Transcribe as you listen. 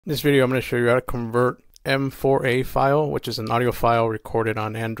In this video, I'm going to show you how to convert M4A file, which is an audio file recorded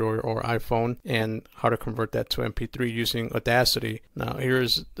on Android or iPhone, and how to convert that to MP3 using Audacity. Now,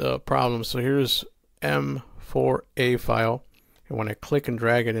 here's the problem. So here's M4A file, and when I click and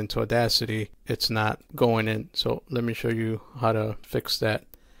drag it into Audacity, it's not going in. So let me show you how to fix that.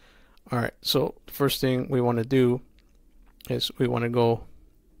 Alright, so the first thing we want to do is we want to go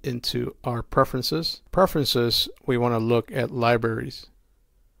into our preferences. Preferences, we want to look at libraries.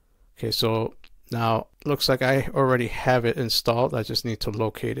 Okay, so now it looks like I already have it installed. I just need to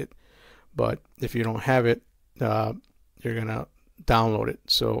locate it. But if you don't have it, you're gonna download it.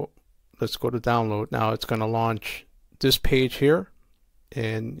 So let's go to download. Now it's gonna launch this page here,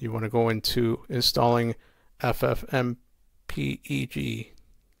 and you want to go into installing FFmpeg.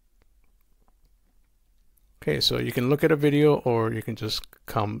 Okay, so you can look at a video or you can just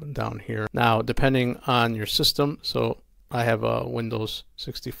come down here. Now, depending on your system, so I have a Windows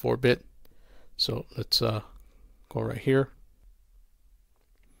 64-bit, so let's go right here.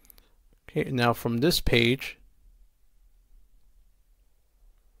 Okay, now from this page,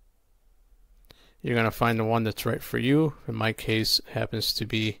 you're going to find the one that's right for you. In my case, it happens to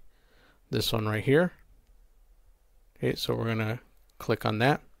be this one right here. Okay, so we're going to click on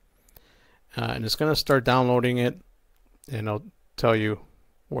that. And it's going to start downloading it, and I'll tell you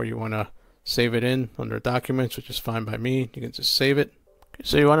where you want to save it in under documents, which is fine by me. You can just save it. Okay,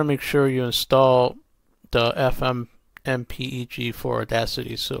 so you want to make sure you install the FFmpeg for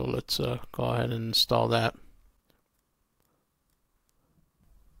Audacity. So let's go ahead and install that.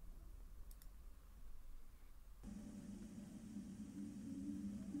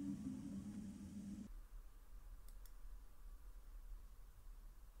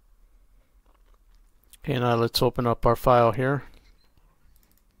 Okay, now let's open up our file here.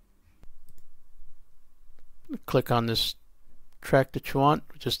 Click on this track that you want,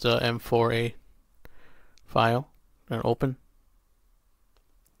 just the M4A file, and open.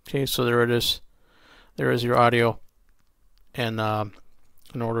 Okay, so there it is. There is your audio. And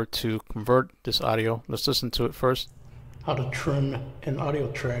in order to convert this audio, let's listen to it first. How to trim an audio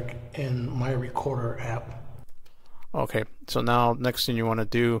track in my recorder app. Okay, so now next thing you want to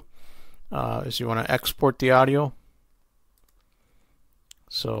do is you want to export the audio.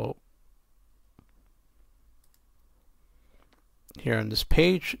 So here on this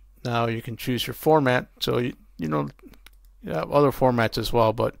page, now you can choose your format. So you have other formats as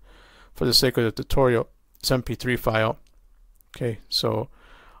well, but for the sake of the tutorial, it's MP3 file. Okay, so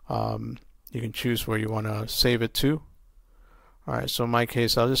you can choose where you want to save it to. Alright, so in my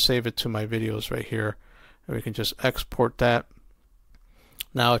case, I'll just save it to my videos right here, and we can just export that.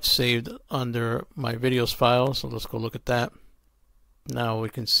 Now it's saved under my videos file, so let's go look at that. Now we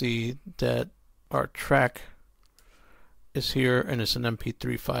can see that our track is here, and it's an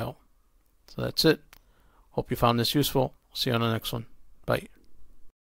MP3 file. So that's it. Hope you found this useful. See you on the next one. Bye.